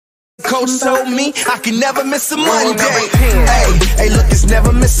coach told me I can never miss a Monday. Hey, look, it's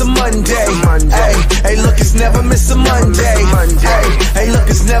never miss a Monday. Hey, look, it's never miss a Monday. Hey,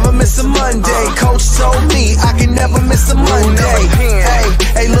 look, it's never miss a Monday. Coach told me I can never miss a Monday.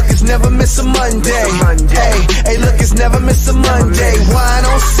 Hey, look, it's never miss a Monday. Hey, look, it's never miss a Monday. Wine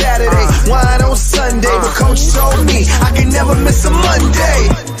on Saturday, wine on Sunday. But coach told me I can never miss a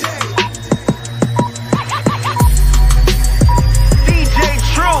Monday.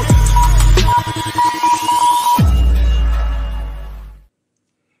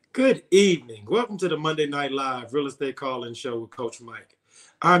 Good evening. Welcome to the Monday Night Live Real Estate Call-In Show with Coach Mike.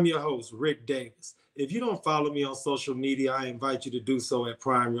 I'm your host, Rick Davis. If you don't follow me on social media, I invite you to do so at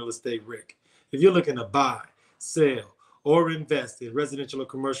Prime Real Estate Rick. If you're looking to buy, sell, or invest in residential or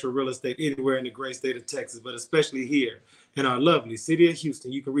commercial real estate anywhere in the great state of Texas, but especially here in our lovely city of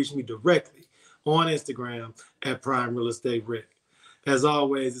Houston, you can reach me directly on Instagram at Prime Real Estate Rick. As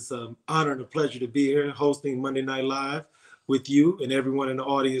always, it's an honor and a pleasure to be here hosting Monday Night Live with you and everyone in the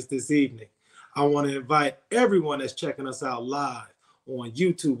audience this evening. I want to invite everyone that's checking us out live on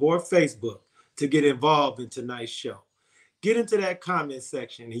YouTube or Facebook to get involved in tonight's show. Get into that comment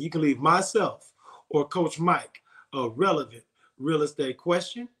section and you can leave myself or Coach Mike a relevant real estate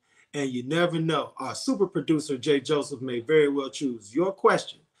question. And you never know, our super producer, Jay Joseph, may very well choose your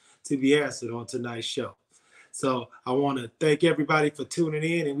question to be answered on tonight's show. So I want to thank everybody for tuning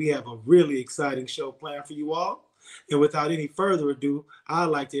in, and we have a really exciting show planned for you all. And without any further ado, I'd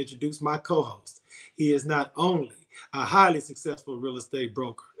like to introduce my co-host. He is not only a highly successful real estate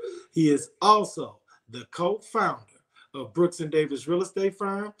broker, he is also the co-founder of Brooks & Davis Real Estate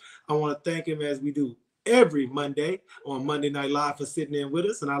Firm. I want to thank him, as we do every Monday on Monday Night Live, for sitting in with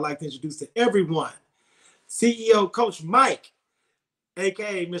us. And I'd like to introduce to everyone, CEO Coach Mike,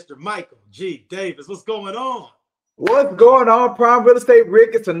 a.k.a. Mr. Michael G. Davis. What's going on? What's going on, Prime Real Estate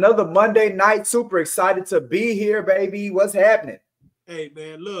Rick? It's another Monday night. Super excited to be here, baby. What's happening? Hey,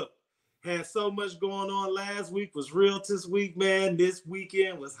 man, look, had so much going on last week. Was Realtors Week, man. This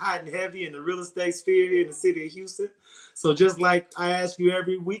weekend was hot and heavy in the real estate sphere here in the city of Houston. So just like I ask you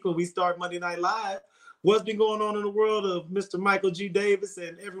every week when we start Monday Night Live, what's been going on in the world of Mr. Michael G. Davis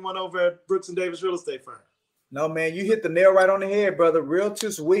and everyone over at Brooks & Davis Real Estate Firm? No, man, you hit the nail right on the head, brother.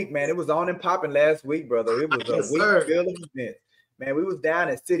 Realtors Week, man. It was on and popping last week, brother. It was a week filled of events. Man, we was down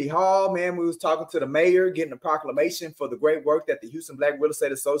at City Hall, man. We was talking to the mayor, getting a proclamation for the great work that the Houston Black Real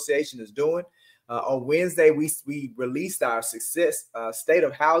Estate Association is doing. On Wednesday, we released our success state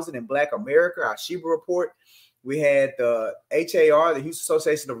of housing in Black America, our Sheba report. We had the HAR, the Houston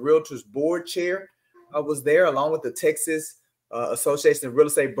Association of Realtors board chair, was there, along with the Texas Association of Real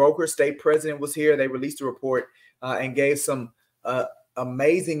Estate Brokers. State president was here. They released a report and gave some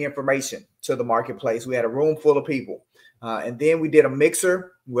amazing information to the marketplace. We had a room full of people. And then we did a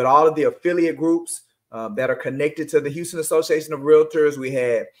mixer with all of the affiliate groups that are connected to the Houston Association of Realtors. We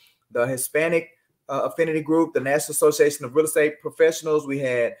had the Hispanic Affinity Group, the National Association of Real Estate Professionals. We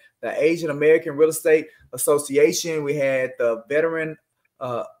had the Asian American Real Estate Association. We had the Veteran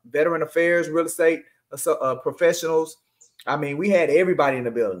Affairs Real Estate Professionals. I mean, we had everybody in the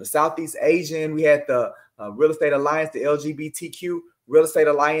building. The Southeast Asian, we had the Real Estate Alliance, the LGBTQ Real Estate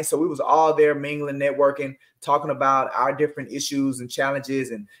Alliance. So we was all there mingling, networking, talking about our different issues and challenges,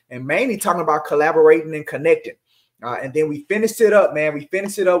 and mainly talking about collaborating and connecting. And then we finished it up, man. We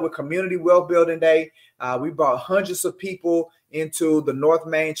finished it up with Community Wealth Building Day. We brought hundreds of people into the North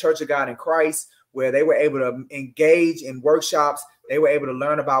Main Church of God in Christ, where they were able to engage in workshops. They were able to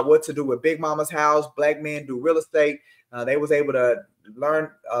learn about what to do with Big Mama's house, Black men do real estate. They was able to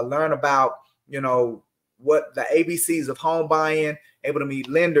learn about, you know, what the ABCs of home buying, able to meet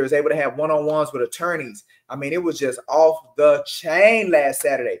lenders, able to have one-on-ones with attorneys. I mean, it was just off the chain last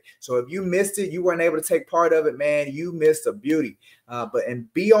Saturday. So if you missed it, you weren't able to take part of it, man, you missed a beauty.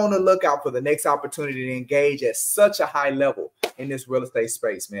 And be on the lookout for the next opportunity to engage at such a high level in this real estate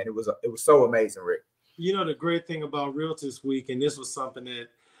space, man. It was so amazing, Rick. You know, the great thing about Realtors Week, and this was something that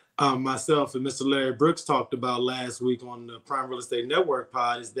myself and Mr. Larry Brooks talked about last week on the Prime Real Estate Network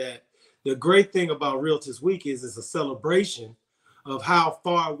pod, is that the great thing about Realtors Week is it's a celebration of how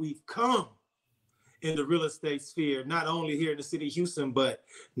far we've come in the real estate sphere, not only here in the city of Houston, but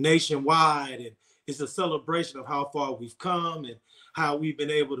nationwide. And it's a celebration of how far we've come and how we've been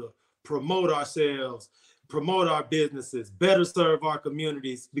able to promote ourselves, promote our businesses, better serve our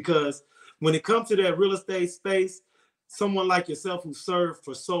communities. Because when it comes to that real estate space, someone like yourself who served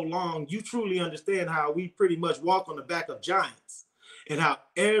for so long, you truly understand how we pretty much walk on the back of giants, and how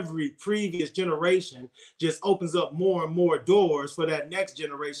every previous generation just opens up more and more doors for that next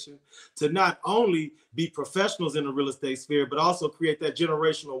generation to not only be professionals in the real estate sphere, but also create that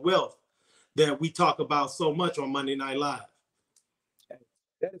generational wealth that we talk about so much on Monday Night Live.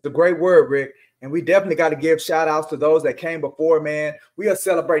 That is a great word, Rick. And we definitely got to give shout outs to those that came before, man. We are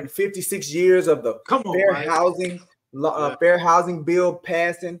celebrating 56 years of the fair housing bill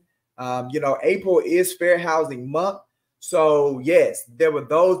passing. April is Fair Housing Month. So, yes, there were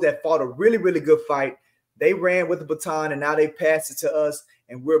those that fought a really, really good fight. They ran with the baton, and now they passed it to us,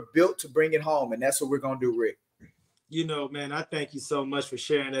 and we're built to bring it home. And that's what we're going to do, Rick. You know, man, I thank you so much for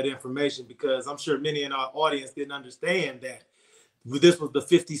sharing that information, because I'm sure many in our audience didn't understand that this was the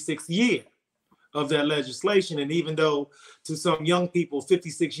 56th year of that legislation. And even though to some young people,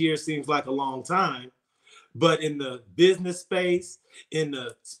 56 years seems like a long time, but in the business space, in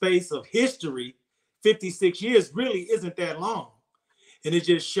the space of history, 56 years really isn't that long. And it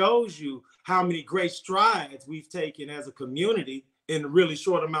just shows you how many great strides we've taken as a community in a really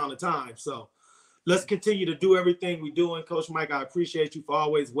short amount of time. So let's continue to do everything we do. And Coach Mike, I appreciate you for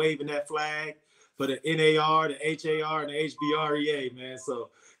always waving that flag for the NAR, the HAR, and the HBREA, man. So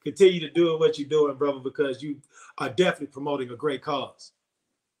continue to do what you're doing, brother, because you are definitely promoting a great cause.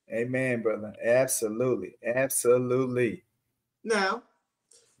 Amen, brother. Absolutely. Absolutely. Now,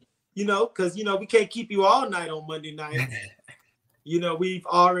 because, we can't keep you all night on Monday night. We've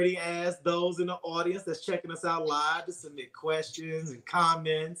already asked those in the audience that's checking us out live to submit questions and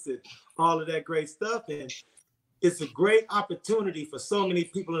comments and all of that great stuff. And it's a great opportunity for so many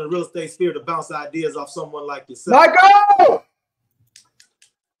people in the real estate sphere to bounce ideas off someone like yourself. Michael!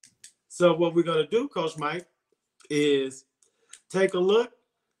 So what we're going to do, Coach Mike, is take a look,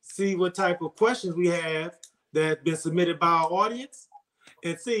 see what type of questions we have that have been submitted by our audience,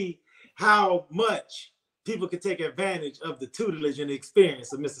 and see how much people can take advantage of the tutelage and the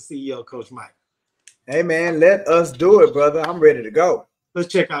experience of Mr. CEO, Coach Mike. Hey, man, let us do it, brother. I'm ready to go. Let's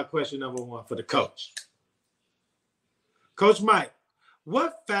check out question number 1 for the coach. Coach Mike,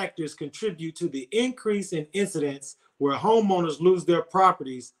 what factors contribute to the increase in incidents where homeowners lose their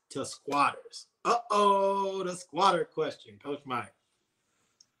properties to squatters? Uh-oh, the squatter question, Coach Mike.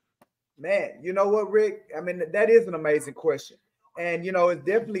 Man, you know what, Rick? I mean, that is an amazing question. And, it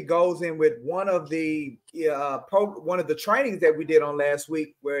definitely goes in with one of the trainings that we did on last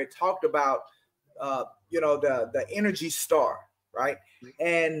week, where it talked about, the Energy Star, right?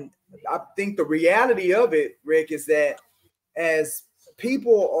 And I think the reality of it, Rick, is that as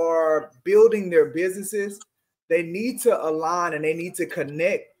people are building their businesses, they need to align and they need to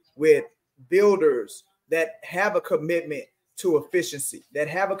connect with builders that have a commitment to efficiency, that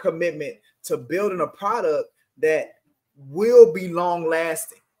have a commitment to building a product that will be long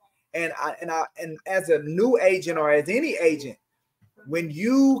lasting. And as a new agent, or as any agent, when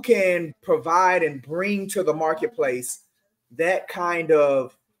you can provide and bring to the marketplace that kind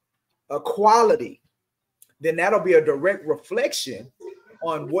of a quality, then that'll be a direct reflection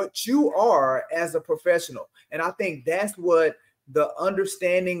on what you are as a professional. And I think that's what the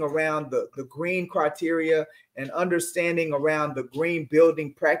understanding around the green criteria and understanding around the green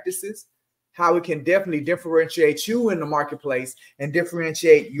building practices, how it can definitely differentiate you in the marketplace and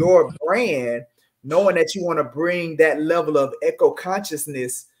differentiate your brand, knowing that you want to bring that level of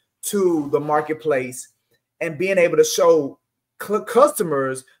eco-consciousness to the marketplace and being able to show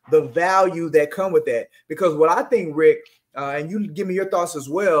customers the value that come with that. Because what I think, Rick, and you give me your thoughts as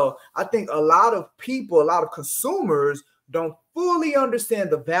well, I think a lot of people, a lot of consumers don't fully understand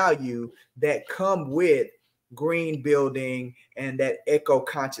the value that come with green building and that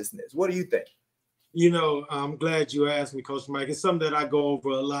eco-consciousness. What do you think? I'm glad you asked me, Coach Mike. It's something that I go over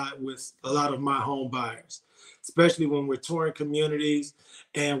a lot with a lot of my home buyers, especially when we're touring communities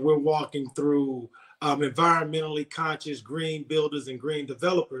and we're walking through environmentally conscious green builders and green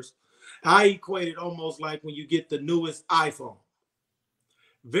developers. I equate it almost like when you get the newest iPhone.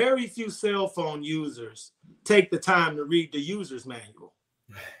 Very few cell phone users take the time to read the user's manual.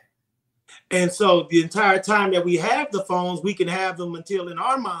 And so the entire time that we have the phones, we can have them until in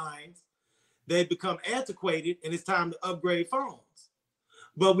our minds, they become antiquated and it's time to upgrade phones.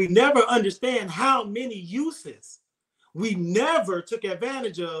 But we never understand how many uses we never took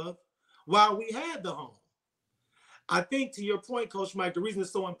advantage of while we had the home. I think, to your point, Coach Mike, the reason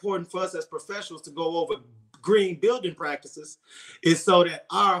it's so important for us as professionals to go over green building practices is so that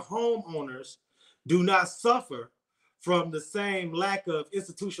our homeowners do not suffer from the same lack of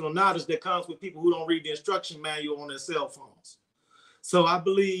institutional knowledge that comes with people who don't read the instruction manual on their cell phones. So I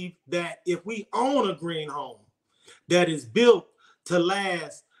believe that if we own a green home that is built to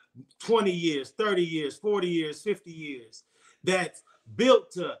last 20 years, 30 years, 40 years, 50 years, that's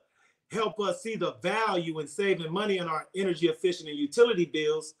built to help us see the value in saving money on our energy efficient and utility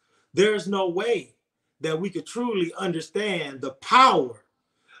bills, there's no way that we could truly understand the power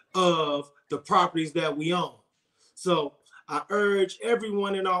of the properties that we own. So I urge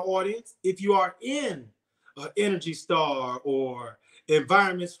everyone in our audience, if you are in an Energy Star or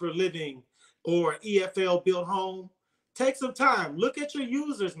Environments for Living or EFL built home, take some time, look at your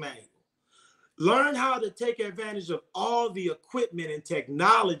user's manual. Learn how to take advantage of all the equipment and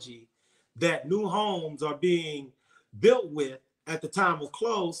technology that new homes are being built with at the time of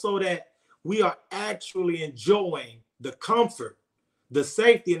close, so that we are actually enjoying the comfort, the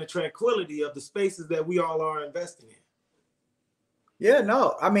safety, and the tranquility of the spaces that we all are investing in. Yeah,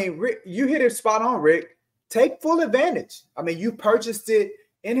 no, I mean, Rick, you hit it spot on, Rick. Take full advantage. I mean, you purchased it,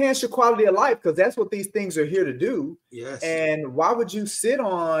 enhance your quality of life, because that's what these things are here to do. Yes. And why would you sit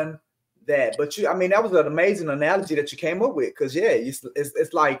on that? But I mean, that was an amazing analogy that you came up with, because yeah,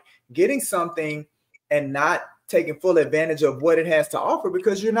 it's like getting something and not taking full advantage of what it has to offer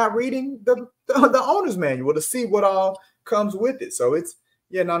because you're not reading the owner's manual to see what all comes with it. So it's,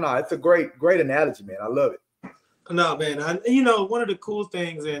 yeah, no, it's a great analogy, man. I love it. No, man. One of the cool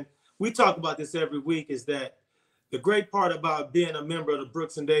things, and we talk about this every week, is that the great part about being a member of the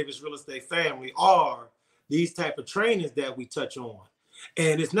Brooks and Davis real estate family are these type of trainings that we touch on.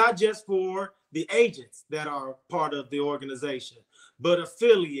 And it's not just for the agents that are part of the organization, but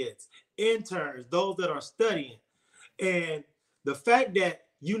affiliates, interns, those that are studying. And the fact that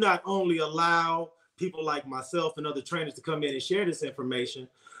you not only allow people like myself and other trainers to come in and share this information,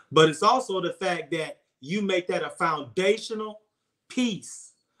 but it's also the fact that you make that a foundational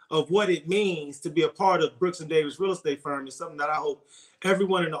piece of what it means to be a part of Brooks and Davis real estate firm is something that I hope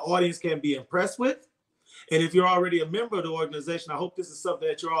everyone in the audience can be impressed with. And if you're already a member of the organization, I hope this is something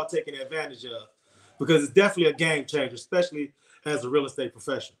that you're all taking advantage of, because it's definitely a game changer, especially as a real estate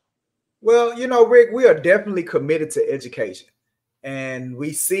professional. Well, Rick, we are definitely committed to education. And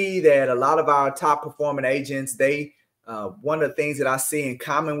we see that a lot of our top performing agents, one of the things that I see in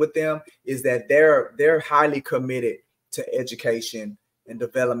common with them is that they're highly committed to education and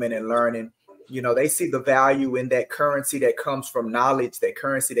development and learning. They see the value in that currency that comes from knowledge, that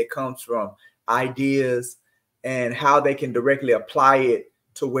currency that comes from ideas, and how they can directly apply it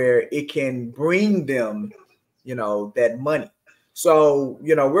to where it can bring them, that money. So,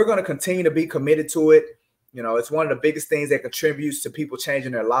 we're going to continue to be committed to it. It's one of the biggest things that contributes to people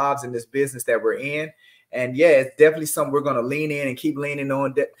changing their lives in this business that we're in. And yeah, it's definitely something we're going to lean in and keep leaning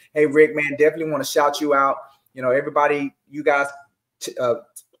on. Hey, Rick, man, definitely want to shout you out. Everybody, you guys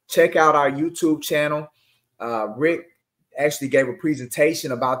check out our YouTube channel. Rick actually gave a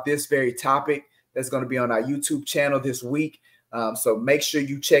presentation about this very topic that's going to be on our YouTube channel this week. So make sure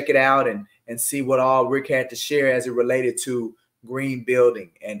you check it out and see what all Rick had to share as it related to green building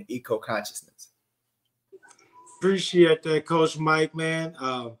and eco-consciousness. Appreciate that, Coach Mike, man.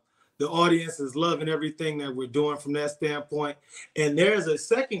 The audience is loving everything that we're doing from that standpoint. And there's a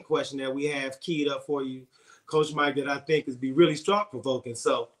second question that we have keyed up for you, Coach Mike, that I think is be really thought-provoking.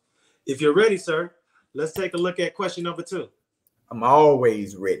 So if you're ready, sir, let's take a look at question number 2. I'm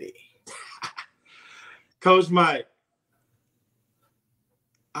always ready. Coach Mike,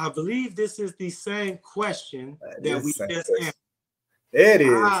 I believe this is the same question that we just answered. It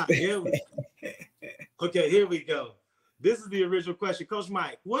is. Okay, here we go. This is the original question. Coach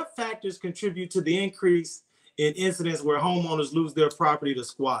Mike, what factors contribute to the increase in incidents where homeowners lose their property to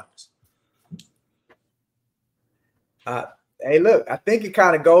squatters? Hey, look, I think it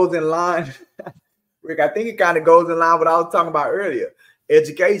kind of goes in line. Rick, I think it kind of goes in line with what I was talking about earlier.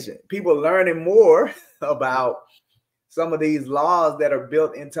 Education. People learning more about some of these laws that are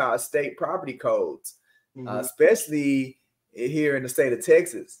built into our state property codes, especially here in the state of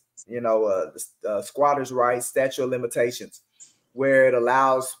Texas. Squatters' rights, statute of limitations, where it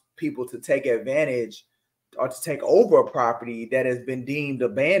allows people to take advantage or to take over a property that has been deemed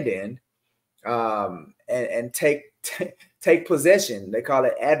abandoned, and take possession. They call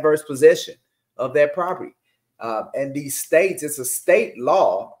it adverse possession of that property. And these states, it's a state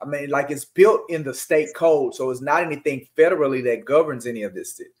law. I mean, like, it's built in the state code, so it's not anything federally that governs any of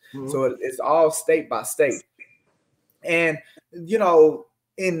this. So it's all state by state. And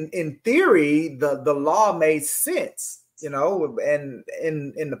in theory, the law made sense, and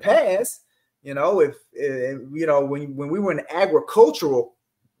in the past, if when we were an agricultural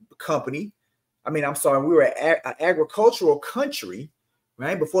company, we were an agricultural country,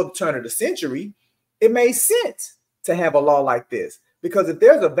 right? Before the turn of the century, it made sense to have a law like this, because if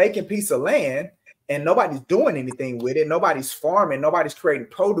there's a vacant piece of land and nobody's doing anything with it, nobody's farming, nobody's creating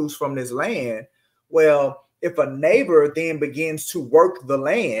produce from this land, well, if a neighbor then begins to work the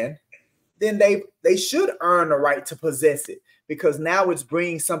land, then they should earn the right to possess it, because now it's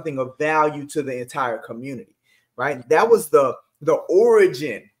bringing something of value to the entire community, right? That was the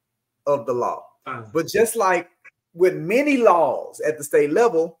origin of the law. But just like with many laws at the state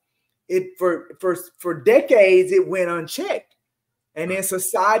level, it for decades it went unchecked, and then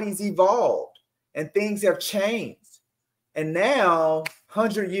societies evolved and things have changed, and now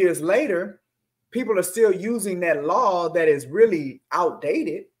 100 years later, people are still using that law that is really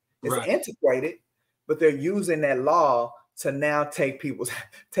outdated, it's antiquated, but they're using that law to now take people's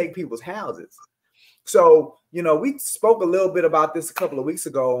houses. So, you know, we spoke a little bit about this a couple of weeks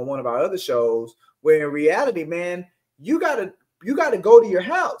ago on one of our other shows, where in reality, man, you gotta go to your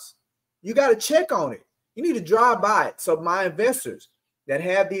house. You got to check on it. You need to drive by it. So my investors that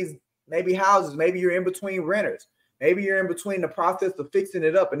have these maybe houses, maybe you're in between renters, maybe you're in between the process of fixing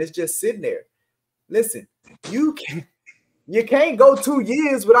it up and it's just sitting there. Listen, you can't go 2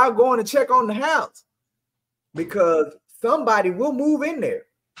 years without going to check on the house, because somebody will move in there.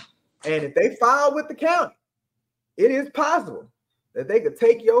 And if they file with the county, it is possible that they could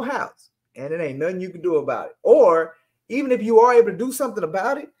take your house and it ain't nothing you can do about it. Or even if you are able to do something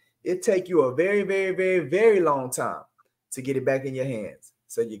about it, it take you a very, very, very, very long time to get it back in your hands.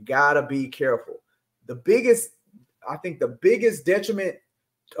 So you gotta be careful. I think the biggest detriment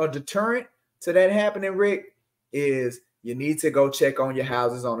or deterrent to that happening, Rick, is you need to go check on your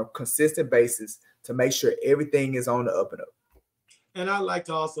houses on a consistent basis to make sure everything is on the up and up. And I'd like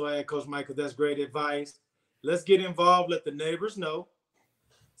to also add, Coach Mike, because that's great advice. Let's get involved. Let the neighbors know.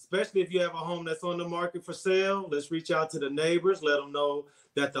 Especially if you have a home that's on the market for sale, let's reach out to the neighbors, let them know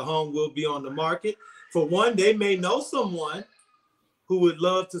that the home will be on the market. For one, they may know someone who would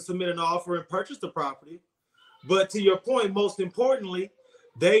love to submit an offer and purchase the property. But to your point, most importantly,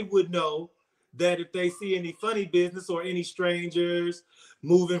 they would know that if they see any funny business or any strangers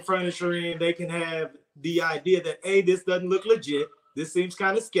moving furniture in, they can have the idea that, hey, this doesn't look legit. This seems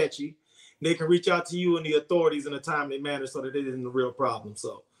kind of sketchy. They can reach out to you and the authorities in a timely manner so that it isn't a real problem.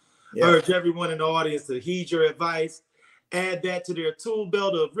 So I urge everyone in the audience to heed your advice, add that to their tool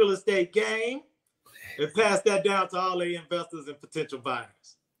belt of real estate game, and pass that down to all the investors and potential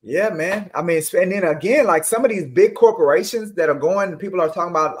buyers. Yeah, man. I mean, and then again, like some of these big corporations that are going, people are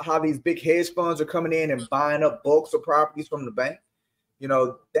talking about how these big hedge funds are coming in and buying up bulks of properties from the bank. You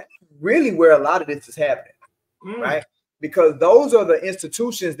know, that's really where a lot of this is happening, right? Because those are the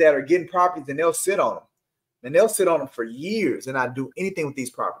institutions that are getting properties and they'll sit on them. And they'll sit on them for years and not do anything with these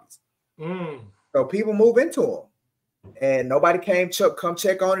properties. So people move into them, and nobody come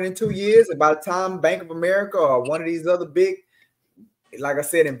check on it in 2 years. And by the time Bank of America or one of these other big, like I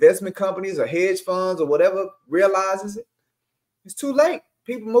said, investment companies or hedge funds or whatever realizes it, it's too late.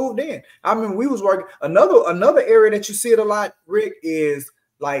 People moved in. I mean, we was working. Another area that you see it a lot, Rick, is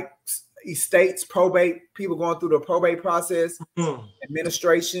like estates, probate, people going through the probate process,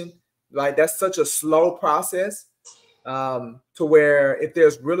 administration. Like that's such a slow process, to where if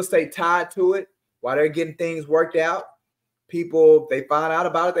there's real estate tied to it, while they're getting things worked out, people, they find out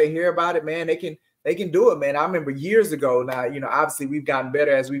about it, they hear about it, man, they can do it, man. I remember years ago. Now, you know, obviously we've gotten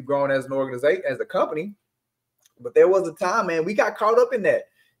better as we've grown as an organization, as a company, but there was a time, man, we got caught up in that.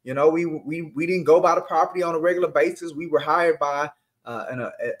 You know, we didn't go by the property on a regular basis. We were hired by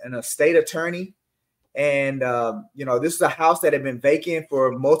an estate attorney. And, you know, this is a house that had been vacant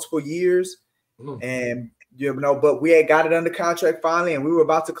for multiple years. And, you know, but we had got it under contract finally, and we were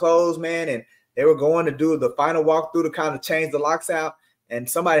about to close, man. And they were going to do the final walkthrough to kind of change the locks out. And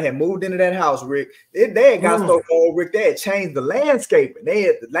somebody had moved into that house, Rick. They had got so old, Rick, they had changed the landscaping. They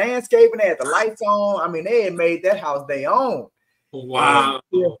had the landscaping, they had the lights on. I mean, they had made that house their own. Wow.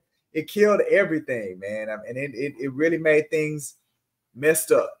 It killed everything, man. I mean, it really made things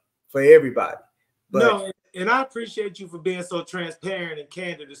messed up for everybody. But, no, and I appreciate you for being so transparent and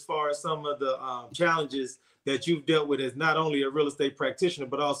candid as far as some of the challenges that you've dealt with as not only a real estate practitioner,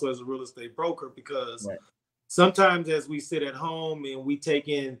 but also as a real estate broker, because sometimes as we sit at home and we take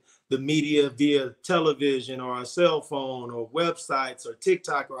in the media via television or our cell phone or websites or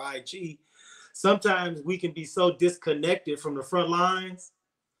TikTok or IG, sometimes we can be so disconnected from the front lines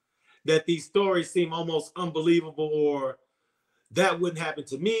that these stories seem almost unbelievable, or that wouldn't happen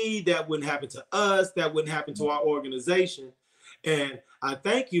to me, that wouldn't happen to us, that wouldn't happen to our organization. And I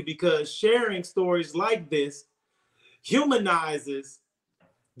thank you, because sharing stories like this humanizes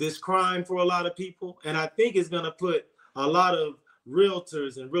this crime for a lot of people. And I think it's going to put a lot of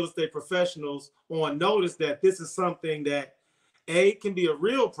realtors and real estate professionals on notice that this is something that A, can be a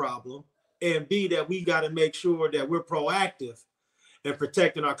real problem, and B, that we got to make sure that we're proactive in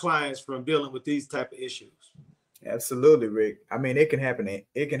protecting our clients from dealing with these type of issues. Absolutely, Rick. I mean, it can happen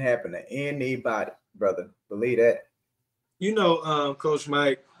to anybody, brother. Believe that. You know, Coach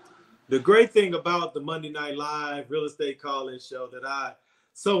Mike, the great thing about the Monday Night Live Real Estate Call-In show that I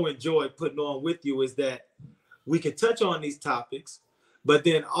so enjoyed putting on with you is that we can touch on these topics, but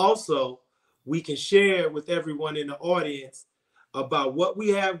then also we can share with everyone in the audience about what we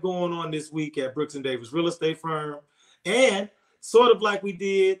have going on this week at Brooks and Davis Real Estate Firm. And sort of like we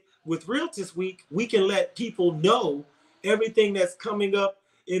did with Realtors Week, we can let people know everything that's coming up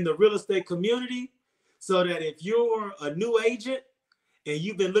in the real estate community, so that if you're a new agent and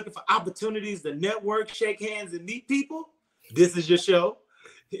you've been looking for opportunities to network, shake hands, and meet people, this is your show.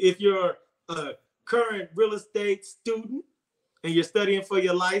 If you're a current real estate student and you're studying for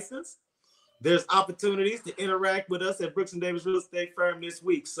your license, there's opportunities to interact with us at Brooks and Davis Real Estate Firm this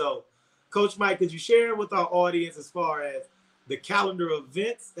week. So, Coach Mike, could you share with our audience as far as the calendar of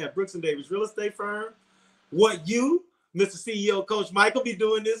events at Brooks and Davis Real Estate Firm, what you, Mr. CEO Coach Mike, will be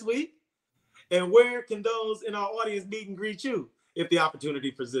doing this week, and where can those in our audience meet and greet you if the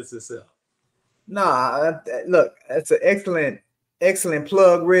opportunity presents itself? Nah, look, that's an excellent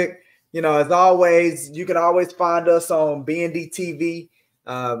plug, Rick. You know, as always, you can always find us on BND TV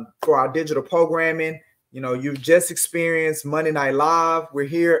for our digital programming. You know, you've just experienced Monday Night Live. We're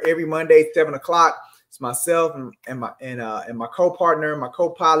here every Monday, 7 o'clock. It's myself and my co-partner, my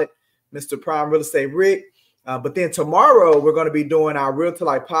co-pilot, Mr. Prime Real Estate Rick. But then tomorrow we're going to be doing our Real to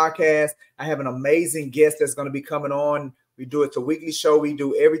Life podcast. I have an amazing guest that's going to be coming on. We do it a weekly show. We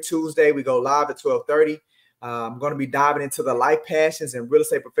do every Tuesday. We go live at 12:30. I'm going to be diving into the life passions and real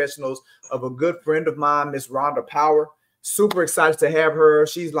estate professionals of a good friend of mine, Miss Rhonda Power. Super excited to have her.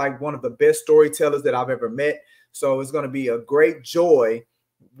 She's like one of the best storytellers that I've ever met. So it's going to be a great joy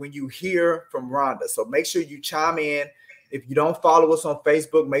when you hear from Rhonda. So make sure you chime in. If you don't follow us on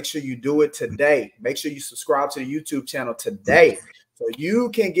Facebook, make sure you do it today. Make sure you subscribe to the YouTube channel today so you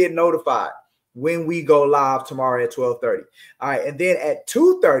can get notified when we go live tomorrow at 12:30. All right. And then at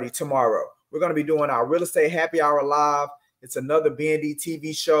 2:30 tomorrow, we're going to be doing our Real Estate Happy Hour live. It's another BND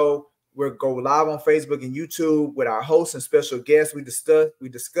TV show. We'll go live on Facebook and YouTube with our hosts and special guests. We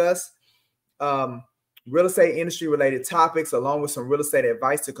discuss real estate industry related topics along with some real estate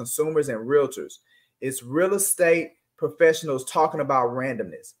advice to consumers and realtors. It's real estate professionals talking about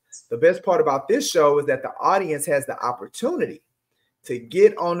randomness. The best part about this show is that the audience has the opportunity to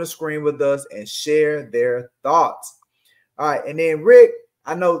get on the screen with us and share their thoughts. All right. And then, Rick,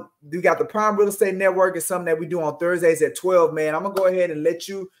 I know you got the Prime Real Estate Network. It's something that we do on Thursdays at 12, man. I'm going to go ahead and let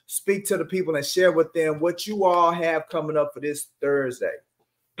you speak to the people and share with them what you all have coming up for this Thursday.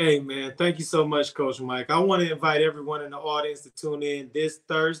 Hey, man, thank you so much, Coach Mike. I want to invite everyone in the audience to tune in this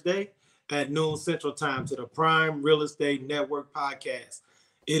Thursday at noon Central Time to the Prime Real Estate Network podcast.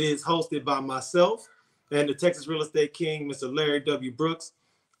 It is hosted by myself and the Texas Real Estate King, Mr. Larry W. Brooks.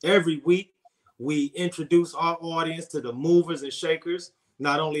 Every week, we introduce our audience to the movers and shakers,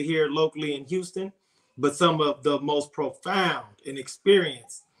 not only here locally in Houston, but some of the most profound and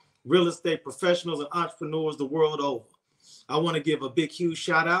experienced real estate professionals and entrepreneurs the world over. I want to give a big, huge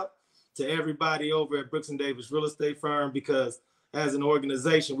shout out to everybody over at Brooks and Davis Real Estate Firm, because as an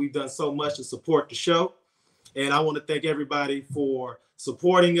organization, we've done so much to support the show. And I want to thank everybody for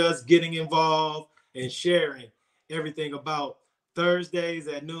supporting us, getting involved, and sharing everything about Thursdays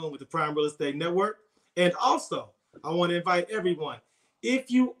at noon with the Prime Real Estate Network. And also, I want to invite everyone, if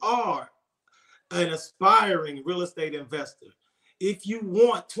you are an aspiring real estate investor, if you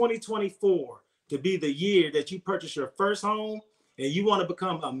want 2024 to be the year that you purchase your first home and you want to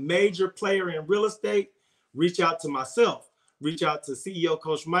become a major player in real estate, reach out to myself. Reach out to CEO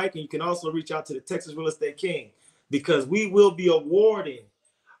Coach Mike, and you can also reach out to the Texas Real Estate King, because we will be awarding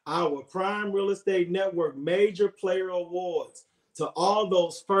our Prime Real Estate Network Major Player Awards to all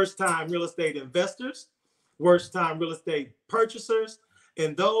those first-time real estate investors, first-time real estate purchasers,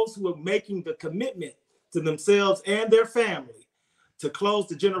 and those who are making the commitment to themselves and their family to close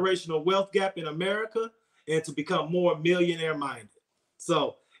the generational wealth gap in America and to become more millionaire-minded.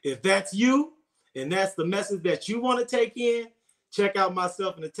 So if that's you, and that's the message that you want to take in, check out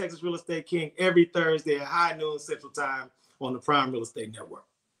myself and the Texas Real Estate King every Thursday at high noon Central Time on the Prime Real Estate Network.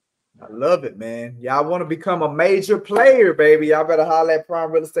 I love it, man. Y'all want to become a major player, baby. Y'all better holler at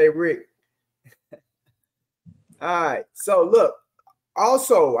Prime Real Estate Rick. All right. So look,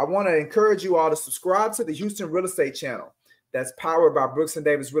 also, I want to encourage you all to subscribe to the Houston Real Estate channel that's powered by Brooks and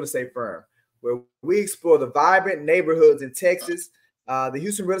Davis Real Estate Firm, where we explore the vibrant neighborhoods in Texas. The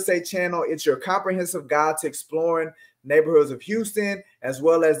Houston Real Estate channel, it's your comprehensive guide to exploring neighborhoods of Houston, as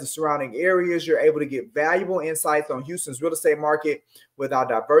well as the surrounding areas. You're able to get valuable insights on Houston's real estate market with our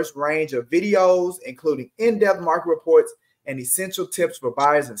diverse range of videos, including in-depth market reports and essential tips for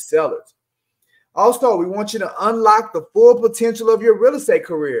buyers and sellers. Also, we want you to unlock the full potential of your real estate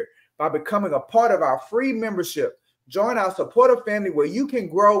career by becoming a part of our free membership. Join our supportive family where you can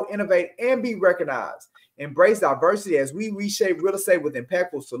grow, innovate, and be recognized. Embrace diversity as we reshape real estate with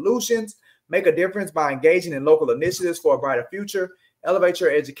impactful solutions. Make a difference by engaging in local initiatives for a brighter future. Elevate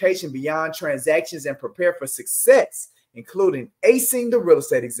your education beyond transactions and prepare for success, including acing the real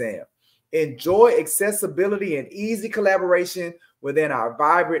estate exam. Enjoy accessibility and easy collaboration within our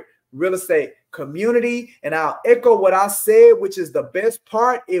vibrant real estate community. And I'll echo what I said, which is the best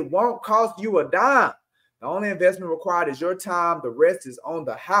part. It won't cost you a dime. The only investment required is your time. The rest is on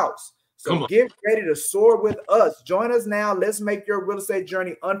the house. So get ready to soar with us. Join us now. Let's make your real estate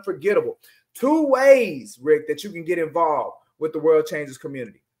journey unforgettable. 2 ways, Rick, that you can get involved with the World Changers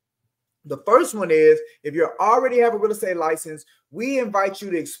community. The first one is, if you already have a real estate license, we invite you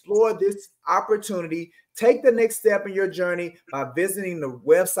to explore this opportunity. Take the next step in your journey by visiting the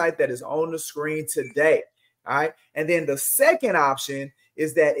website that is on the screen today. All right. And then the second option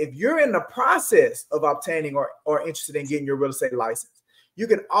is that if you're in the process of obtaining or interested in getting your real estate license, you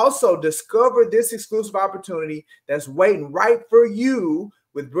can also discover this exclusive opportunity that's waiting right for you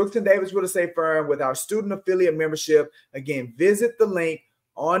with Brooks & Davis Real Estate Firm with our student affiliate membership. Again, visit the link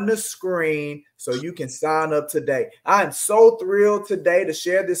on the screen so you can sign up today. I'm so thrilled today to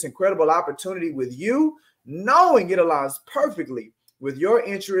share this incredible opportunity with you, knowing it aligns perfectly with your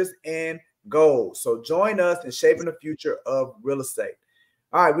interests and goals. So join us in shaping the future of real estate.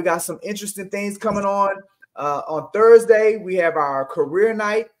 All right, we got some interesting things coming on. On Thursday, we have our career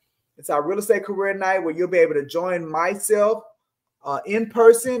night. It's our real estate career night where you'll be able to join myself in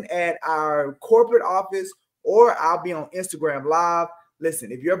person at our corporate office, or I'll be on Instagram Live.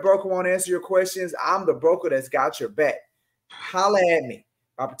 Listen, if your broker won't answer your questions, I'm the broker that's got your back. Holla at me.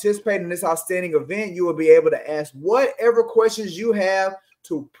 By participating in this outstanding event, you will be able to ask whatever questions you have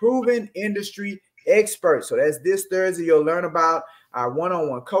to proven industry experts. So that's this Thursday. You'll learn about our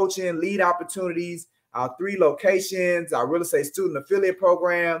one-on-one coaching, lead opportunities, our 3 locations, our real estate student affiliate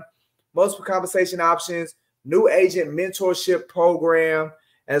program, multiple compensation options, new agent mentorship program,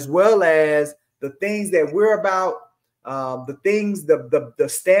 as well as the things that we're about, the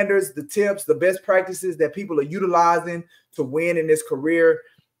standards, the tips, the best practices that people are utilizing to win in this career.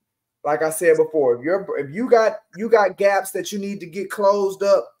 Like I said before, if you got gaps that you need to get closed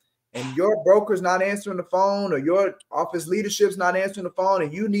up, and your broker's not answering the phone, or your office leadership's not answering the phone,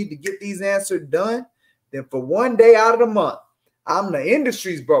 and you need to get these answers done, then for one day out of the month, I'm the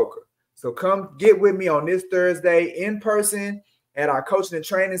industry's broker. So come get with me on this Thursday in person at our coaching and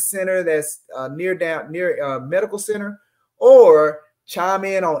training center that's near Medical Center, or chime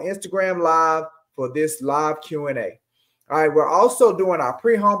in on Instagram Live for this live Q&A. All right, we're also doing our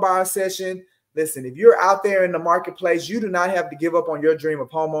pre-home buyer session. Listen, if you're out there in the marketplace, you do not have to give up on your dream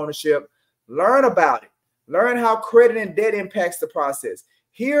of home ownership. Learn about it. Learn how credit and debt impacts the process.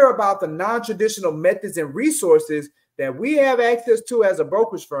 Hear about the non-traditional methods and resources that we have access to as a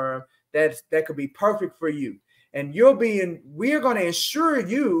brokerage firm that could be perfect for you. And we're going to ensure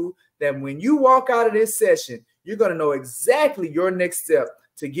you that when you walk out of this session, you're going to know exactly your next step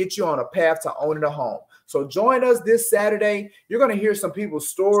to get you on a path to owning a home. So join us this Saturday. You're going to hear some people's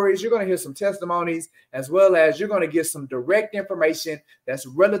stories. You're going to hear some testimonies, as well as you're going to get some direct information that's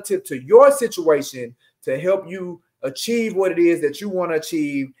relative to your situation to help you achieve what it is that you want to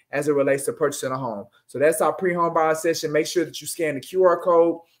achieve as it relates to purchasing a home. So that's our pre-home buyer session. Make sure that you scan the QR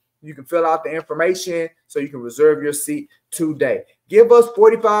code. You can fill out the information so you can reserve your seat today. Give us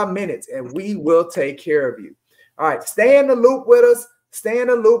 45 minutes and we will take care of you. All right, stay in the loop with us. Stay in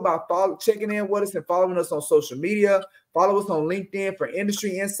the loop by checking in with us and following us on social media. Follow us on LinkedIn for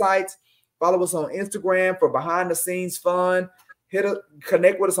industry insights. Follow us on Instagram for behind the scenes fun.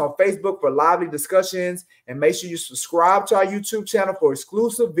 Connect with us on Facebook for lively discussions. And make sure you subscribe to our YouTube channel for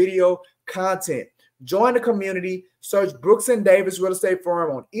exclusive video content. Join the community. Search Brooks & Davis Real Estate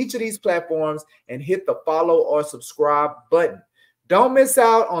Firm on each of these platforms and hit the follow or subscribe button. Don't miss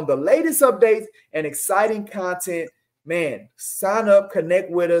out on the latest updates and exciting content. Man, sign up, connect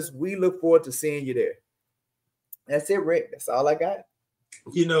with us. We look forward to seeing you there. That's it, Rick. That's all I got.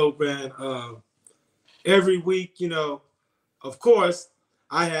 You know, man, every week, of course,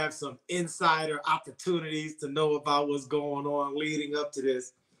 I have some insider opportunities to know about what's going on leading up to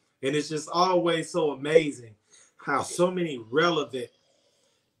this. And it's just always so amazing how so many relevant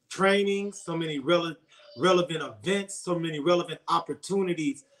trainings, so many relevant events, so many relevant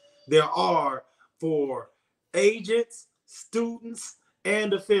opportunities there are for agents, students,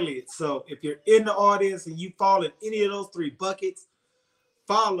 and affiliates. So if you're in the audience and you fall in any of those 3 buckets,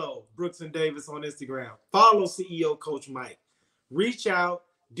 follow Brooks & Davis on Instagram. Follow CEO Coach Mike. Reach out,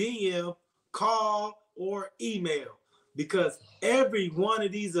 DM, call, or email. because every one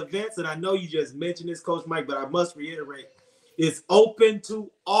of these events, and I know you just mentioned this, Coach Mike, but I must reiterate, is open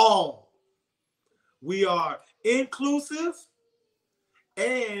to all. We are inclusive,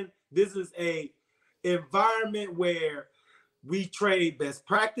 and this is a environment where we trade best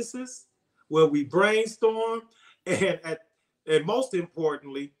practices, where we brainstorm, and most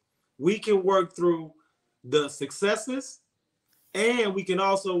importantly, we can work through the successes, and we can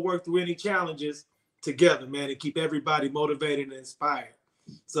also work through any challenges together, man, and keep everybody motivated and inspired.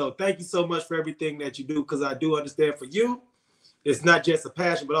 So thank you so much for everything that you do, because I do understand for you, it's not just a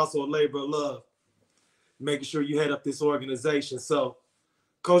passion, but also a labor of love, making sure you head up this organization. So,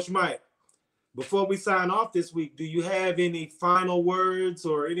 Coach Mike, before we sign off this week, do you have any final words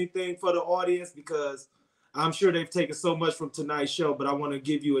or anything for the audience? Because I'm sure they've taken so much from tonight's show, but I want to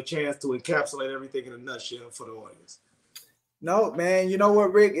give you a chance to encapsulate everything in a nutshell for the audience. No, man, you know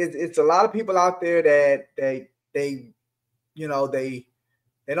what, Rick? It's a lot of people out there that they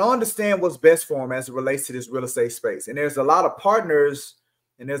don't understand what's best for them as it relates to this real estate space. And there's a lot of partners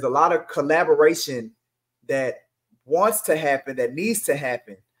and there's a lot of collaboration that wants to happen, that needs to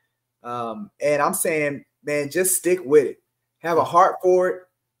happen. And I'm saying, man, just stick with it. Have a heart for it.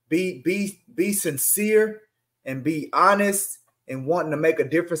 Be sincere and be honest and wanting to make a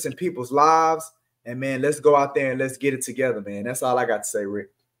difference in people's lives. And, man, let's go out there and let's get it together, man. That's all I got to say, Rick.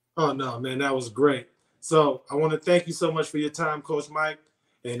 Oh, no, man, that was great. So I want to thank you so much for your time, Coach Mike.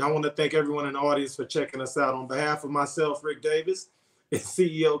 And I want to thank everyone in the audience for checking us out. On behalf of myself, Rick Davis, and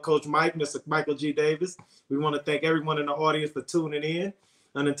CEO Coach Mike, Mr. Michael G. Davis, we want to thank everyone in the audience for tuning in.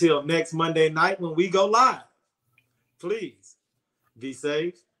 And until next Monday night when we go live, please be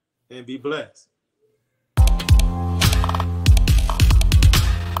safe and be blessed.